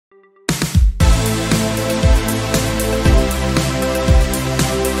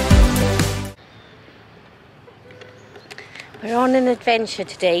We're on an adventure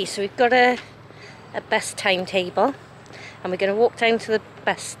today, so we've got a bus timetable and we're going to walk down to the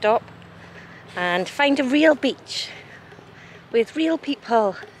bus stop and find a real beach with real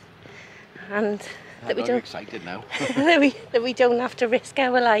people, and that we don't excited now. that we don't have to risk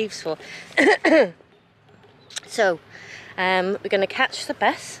our lives for. So we're going to catch the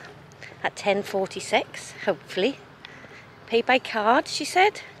bus at 10:46, hopefully. Pay by card, she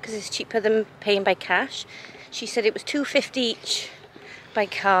said, because it's cheaper than paying by cash. She said it was $2.50 each by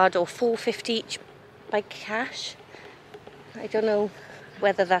card or $4.50 each by cash. I don't know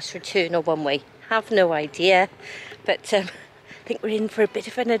whether that's return or one way. Have no idea. But I think we're in for a bit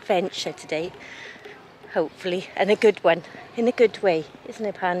of an adventure today. Hopefully. And a good one. In a good way. Isn't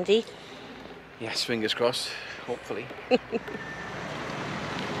it, Pandy? Yes, fingers crossed. Hopefully.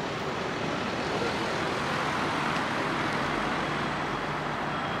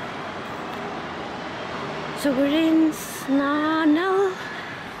 So we're in Snarnel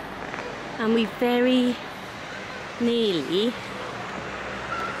and we very nearly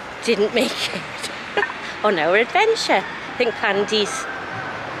didn't make it on our adventure. I think Pandy's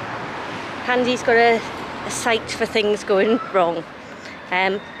got a sight for things going wrong.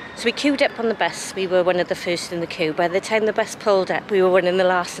 So we queued up on the bus. We were one of the first in the queue. By the time the bus pulled up, we were one of the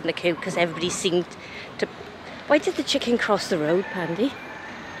last in the queue because everybody seemed to... Why did the chicken cross the road, Pandy?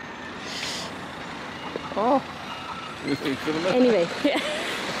 Oh. Anyway.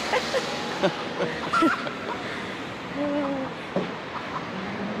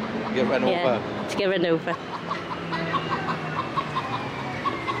 Get run over. To get run over.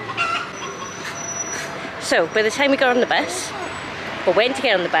 So, by the time we got on the bus, or went to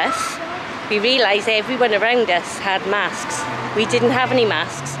get on the bus, we realised everyone around us had masks. We didn't have any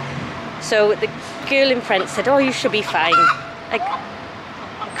masks. So the girl in front said, "Oh, you should be fine." I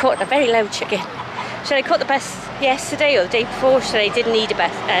caught a very loud chicken. So I caught the bus yesterday or the day before, so I didn't need a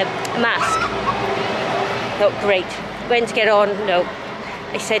mask. Oh, great. Went to get on, no.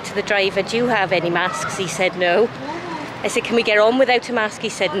 I said to the driver, "Do you have any masks?" He said no. I said, "Can we get on without a mask?" He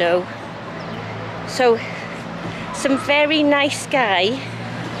said no. So some very nice guy,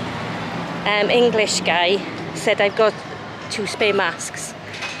 English guy, said, "I've got 2 spare masks."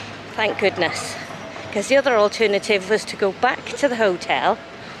 Thank goodness. Because the other alternative was to go back to the hotel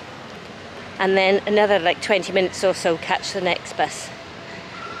and then another like 20 minutes or so catch the next bus.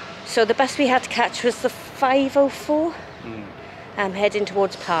 So the bus we had to catch was the 5:04. Heading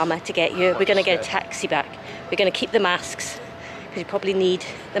towards Palma to get you. We're going to get a taxi back. We're going to keep the masks because you probably need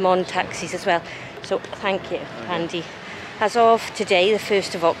them on taxis as well. So thank you, Pandy. As of today, the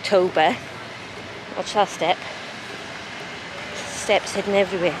 1st of October, watch that step. Steps hidden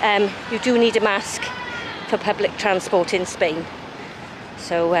everywhere. You do need a mask for public transport in Spain.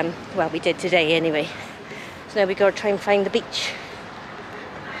 So, well, we did today anyway. So now we got to try and find the beach.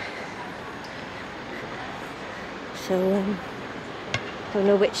 So, don't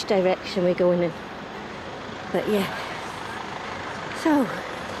know which direction we're going in. But yeah. So,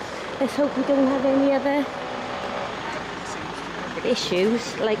 let's hope we don't have any other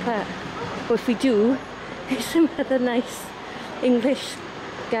issues like that. Or if we do, there's some other nice English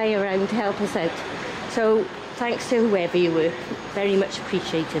guy around to help us out. So, thanks to whoever you were. Very much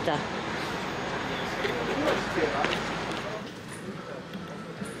appreciated that.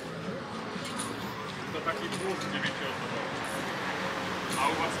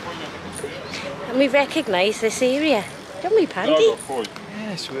 And we recognise this area, don't we, Pandy?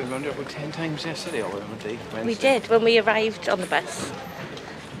 Yes, we were around it about 10 times yesterday, or Wednesday. We did, when we arrived on the bus.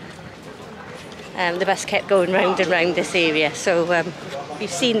 The bus kept going round and round this area, so we've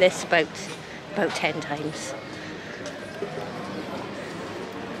seen this about 10 times.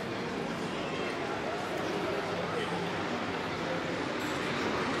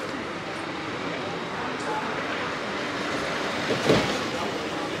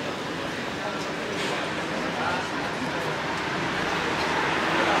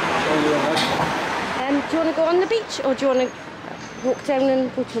 Do you want to go on the beach or do you want to walk down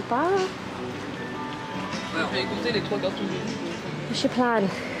and go to a bar? What's your plan?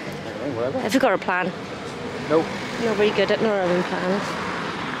 Have you got a plan? No. Not very good at not having plans.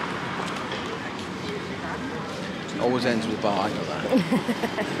 Always ends with a bar, I know that.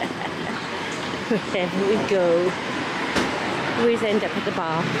 Wherever we go, we always end up at the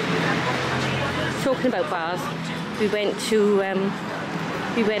bar. Talking about bars, we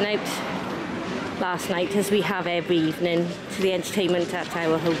went out last night, as we have every evening, to the entertainment at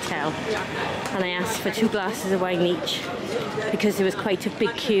our hotel, and I asked for 2 glasses of wine each because there was quite a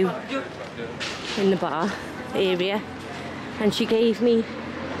big queue in the bar area, and she gave me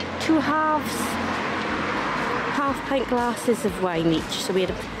 2 halves half-pint glasses of wine each, so we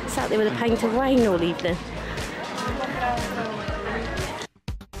had sat there with a pint of wine all evening.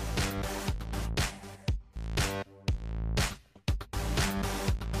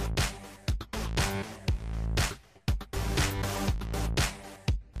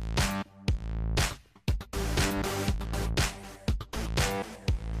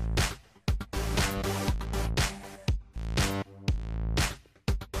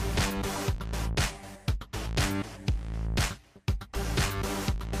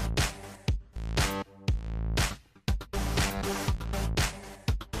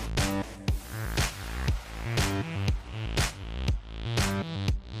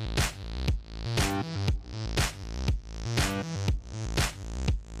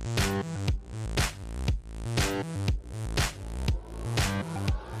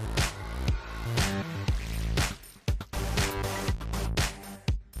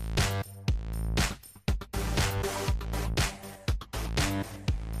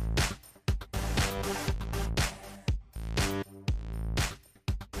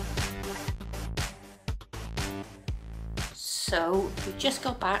 So we just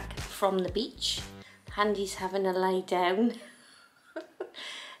got back from the beach. Handy's having a lie down.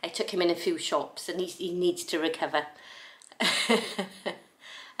 I took him in a few shops and he needs to recover.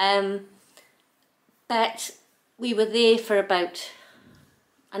 But we were there for about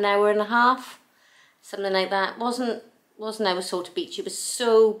an hour and a half, something like that. Wasn't our sort of beach. It was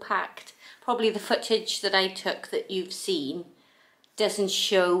so packed. Probably the footage that I took that you've seen doesn't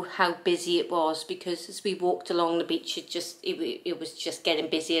show how busy it was, because as we walked along the beach it was just getting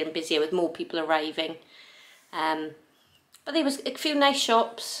busier and busier with more people arriving. But there was a few nice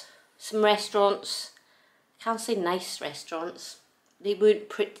shops, some restaurants. I can't say nice restaurants. They weren't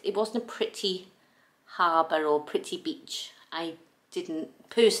pretty. It wasn't a pretty harbour or pretty beach. I didn't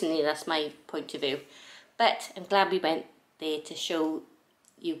personally, that's my point of view. But I'm glad we went there to show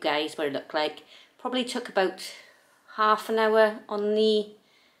you guys what it looked like. Probably took about half an hour on the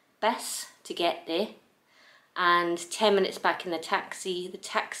bus to get there and 10 minutes back in the taxi. The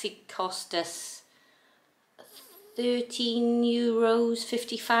taxi cost us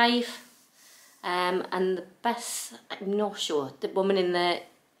 €13.55 and the bus, I'm not sure, the woman in the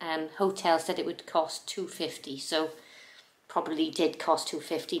hotel said it would cost $2.50, so probably did cost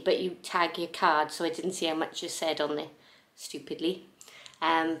 $2.50, but you tag your card, so I didn't see how much you said on there, stupidly.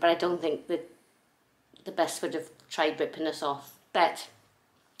 But I don't think that the bus would have tried ripping us off. But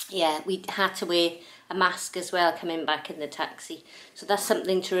yeah, we had to wear a mask as well coming back in the taxi. So that's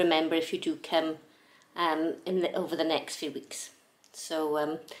something to remember if you do come over the next few weeks.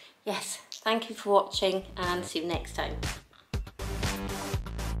 So yes, thank you for watching and see you next time.